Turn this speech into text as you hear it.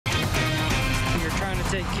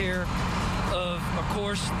take care of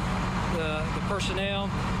course, the personnel.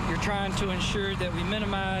 You're trying to ensure that we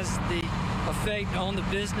minimize the effect on the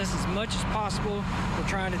business as much as possible. We're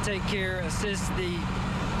trying to assist the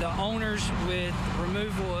owners with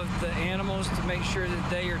removal of the animals to make sure that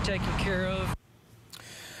they are taken care of.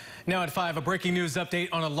 Now at 5, a breaking news update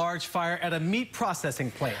on a large fire at a meat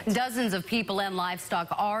processing plant. Dozens of people and livestock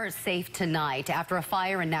are safe tonight after a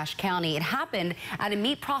fire in Nash County. It happened at a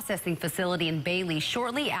meat processing facility in Bailey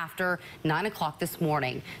shortly after 9 o'clock this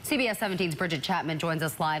morning. CBS 17's Bridget Chapman joins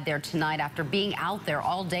us live there tonight after being out there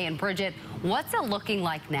all day. And Bridget, what's it looking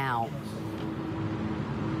like now?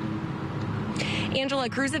 Angela,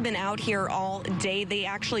 crews have been out here all day. They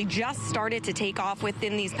actually just started to take off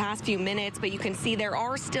within these past few minutes, but you can see there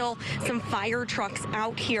are still some fire trucks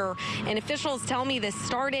out here. And officials tell me this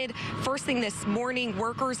started first thing this morning.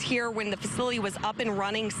 Workers here, when the facility was up and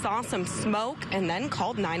running, saw some smoke and then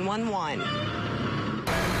called 911.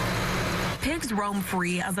 Pigs roam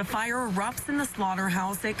free as a fire erupts in the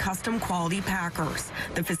slaughterhouse at Custom Quality Packers.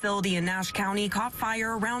 The facility in Nash County caught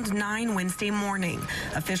fire around 9 Wednesday morning.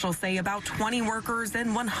 Officials say about 20 workers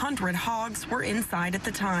and 100 hogs were inside at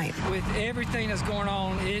the time. With everything that's going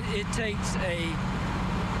on, it takes a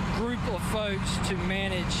group of folks to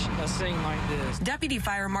manage a scene like this. Deputy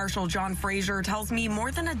Fire Marshal John Frazier tells me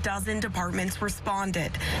more than a dozen departments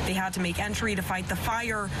responded. They had to make entry to fight the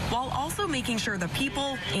fire while also making sure the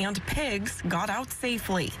people and pigs got out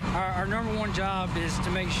safely. Our number one job is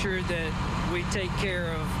to make sure that we take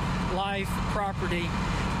care of life, property,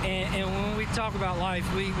 and when we talk about life,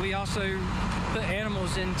 we also put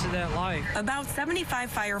animals into that life. About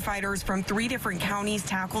 75 firefighters from 3 different counties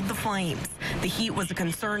tackled the flames. The heat was a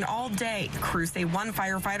concern all day. Crews say one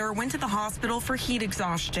firefighter went to the hospital for heat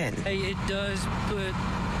exhaustion. It does put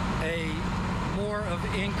a more of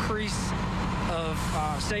increase of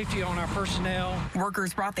safety on our personnel.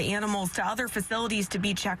 Workers brought the animals to other facilities to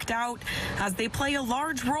be checked out as they play a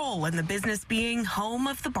large role in the business being home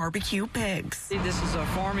of the barbecue pigs. This is a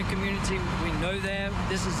farming community. We know that.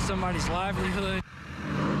 This is somebody's livelihood.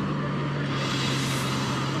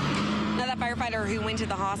 Now, that firefighter who went to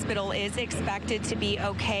the hospital is expected to be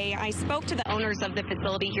okay. I spoke to the owners of the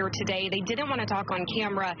facility here today. They didn't want to talk on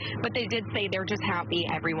camera, but they did say they're just happy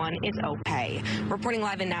everyone is okay. Reporting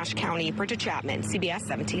live in Nash County, Bridget Chapman, CBS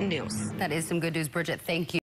 17 News. That is some good news, Bridget. Thank you.